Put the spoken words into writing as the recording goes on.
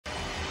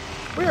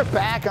We are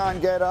back on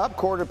Get Up,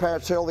 quarter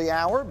past till the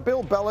hour.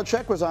 Bill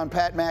Belichick was on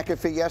Pat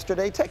McAfee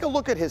yesterday. Take a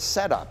look at his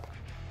setup.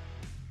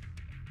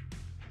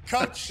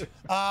 Coach,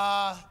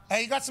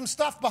 hey, you got some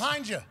stuff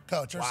behind you,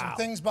 Coach. There's some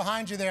things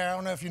behind you there. I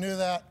don't know if you knew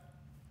that.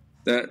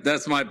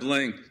 That's my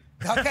bling.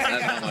 Okay.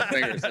 That's not my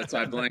fingers. That's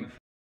my bling.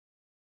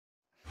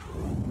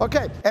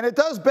 Okay, and it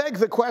does beg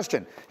the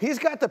question. He's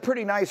got the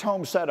pretty nice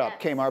home setup,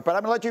 Kmart, but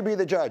I'm going to let you be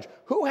the judge.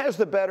 Who has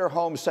the better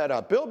home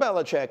setup, Bill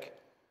Belichick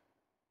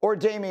or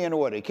Damien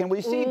Woody? Can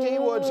we see D.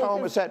 Wood's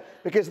home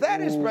set? Because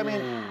that is, I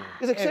mean,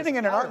 he's like sitting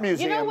in an art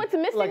museum. You know what's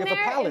missing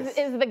there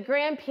is the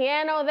grand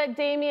piano that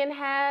Damien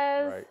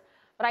has. Right.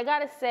 But I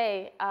gotta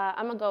say,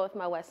 I'm gonna go with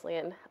my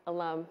Wesleyan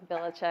alum,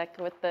 Belichick,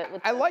 with the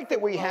I like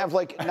that we have,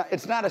 like,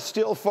 it's not a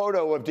still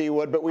photo of D.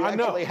 Wood, but we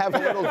actually have a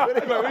little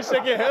video. We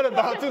shake your head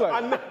about it, too.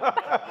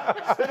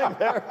 Like, sitting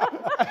there.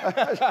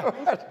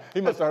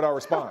 He must have heard our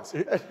response.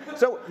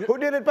 So, who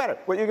did it better?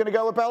 Were you gonna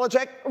go with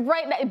Belichick?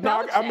 Right,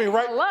 Belichick. I mean,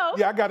 right. Hello?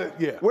 Yeah, I got it.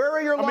 Yeah. Where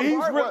are your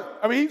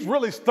he's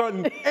really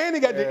stunting, and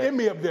he got the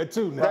Emmy up there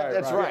too. Now.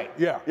 That's right.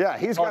 Yeah. Yeah,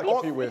 he's got.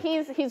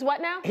 He's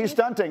what now? He's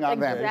stunting on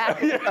them.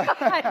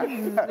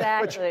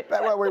 Exactly.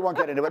 Well, we won't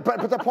get into it.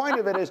 But the point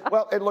of it is,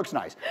 well, it looks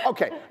nice.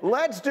 Okay,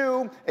 let's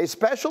do a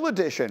special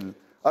edition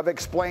of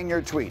Explain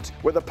Your Tweets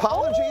with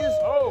apologies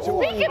to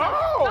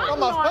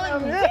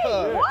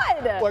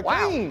What?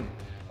 Wow.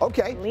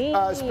 Okay,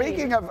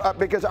 speaking of,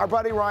 because our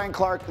buddy Ryan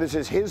Clark, this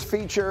is his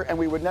feature, and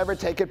we would never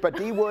take it, but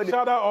D. Wood.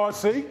 Shout out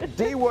RC.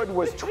 D. Wood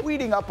was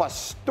tweeting up a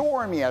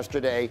storm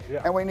yesterday,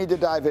 and we need to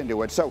dive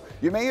into it. So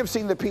you may have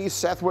seen the piece,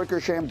 Seth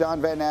Wickersham,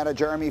 Don Van Natta,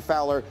 Jeremy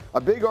Fowler,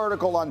 a big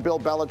article on Bill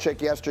Belichick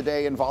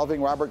yesterday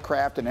involving Robert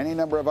Kraft and any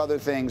number of other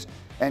things.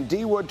 And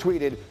D. Wood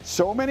tweeted,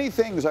 so many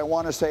things I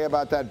want to say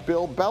about that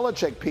Bill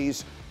Belichick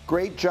piece.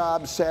 Great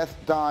job, Seth,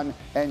 Don,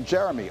 and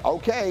Jeremy.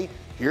 Okay.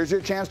 Here's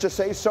your chance to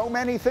say so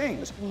many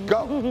things.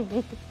 Go.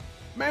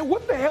 Man,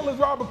 what the hell is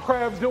Robert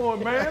Kraft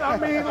doing, man? I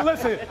mean,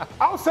 listen,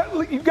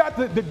 you got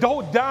the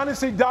whole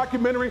Dynasty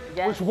documentary,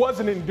 which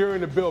wasn't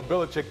enduring to Bill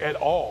Belichick at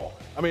all.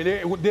 I mean,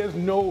 there's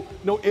no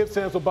ifs,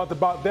 ands, or buts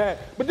about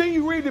that. But then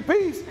you read the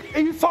piece,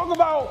 and you talk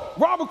about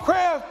Robert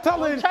Kraft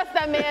telling... Don't trust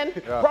that man.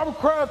 Robert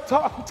Kraft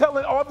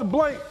telling Arthur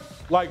Blank,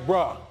 like,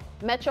 bruh,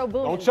 Metro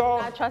Boomin. Don't y'all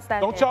not trust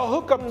that Don't y'all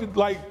hook up to,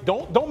 like,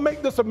 don't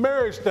make this a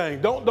marriage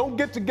thing. Don't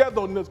get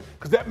together on this,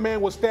 because that man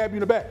will stab you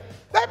in the back.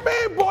 That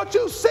man bought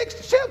you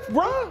 6 chips,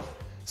 bruh.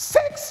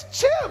 6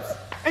 chips.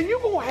 And you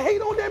gonna hate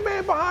on that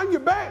man behind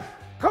your back?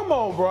 Come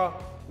on,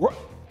 bruh.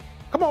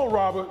 Come on,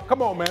 Robert.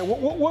 Come on, man.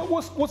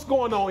 What's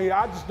going on here?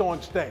 I just don't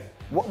understand.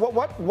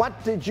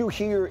 What did you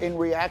hear in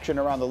reaction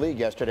around the league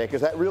yesterday?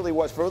 Because that really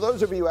was, for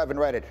those of you who haven't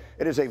read it,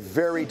 it is a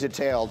very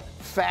detailed,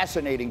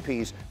 fascinating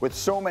piece with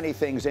so many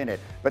things in it.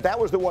 But that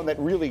was the one that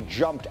really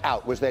jumped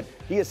out, was that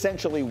he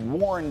essentially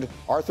warned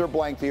Arthur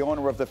Blank, the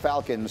owner of the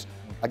Falcons,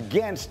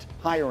 against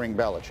hiring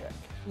Belichick.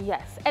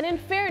 Yes, and in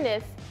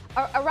fairness,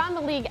 around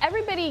the league,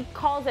 everybody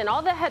calls in,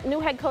 all the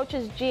new head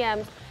coaches,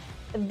 GMs,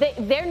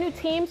 their new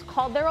teams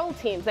called their old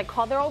teams. They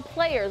called their old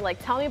players, like,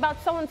 tell me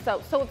about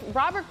so-and-so. So if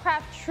Robert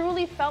Kraft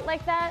truly felt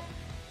like that,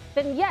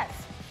 then yes,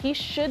 he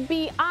should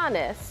be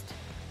honest.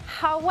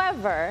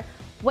 However,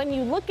 when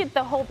you look at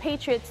the whole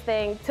Patriots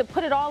thing, to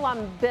put it all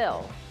on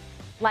Bill,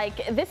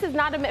 like, this is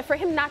not for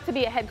him not to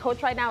be a head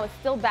coach right now is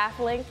still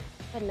baffling.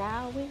 But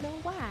now we know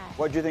why.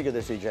 What do you think of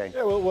this, EJ?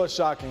 Yeah, well, it was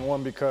shocking.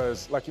 One,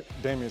 because, like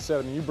Damien said,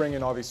 I mean, you bring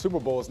in all these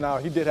Super Bowls. Now,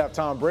 he did have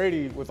Tom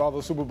Brady with all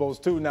those Super Bowls,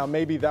 too. Now,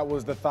 maybe that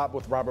was the thought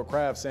with Robert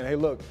Kraft, saying, hey,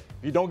 look,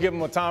 if you don't give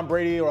him a Tom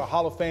Brady or a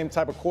Hall of Fame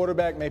type of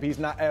quarterback, maybe he's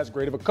not as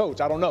great of a coach.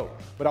 I don't know.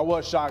 But I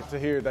was shocked to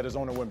hear that his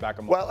owner went back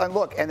a month. Well, and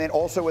look, and then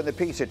also in the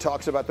piece, it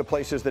talks about the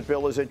places that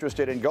Bill is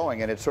interested in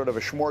going, and it's sort of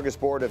a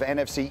smorgasbord of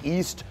NFC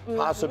East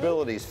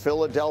possibilities.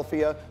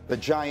 Philadelphia, the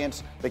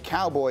Giants, the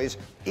Cowboys,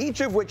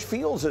 each of which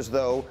feels as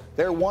though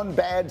they're one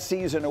bad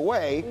season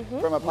away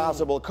from a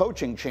possible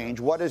coaching change.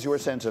 What is your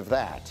sense of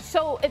that?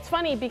 So it's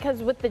funny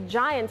because with the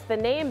Giants, the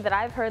name that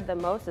I've heard the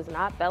most is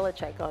not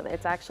Belichick.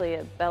 It's actually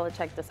a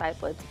Belichick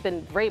disciple. It's been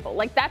Vrabel.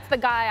 Like, that's the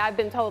guy I've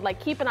been told, like,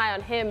 keep an eye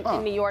on him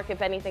in New York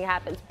if anything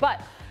happens.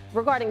 But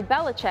regarding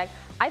Belichick,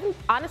 I think,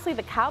 honestly,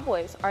 the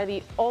Cowboys are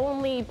the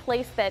only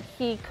place that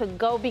he could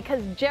go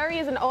because Jerry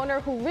is an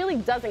owner who really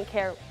doesn't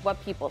care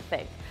what people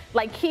think.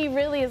 Like, he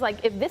really is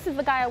like, if this is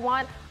the guy I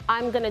want,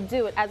 I'm going to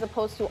do it, as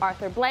opposed to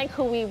Arthur Blank,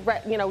 who we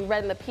read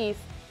in the piece.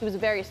 He was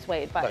very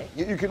swayed by it.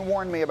 You can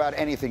warn me about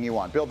anything you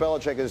want. Bill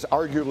Belichick is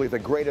arguably the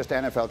greatest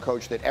NFL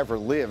coach that ever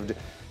lived.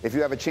 If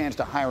you have a chance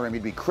to hire him,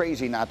 you'd be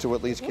crazy not to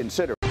at least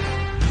consider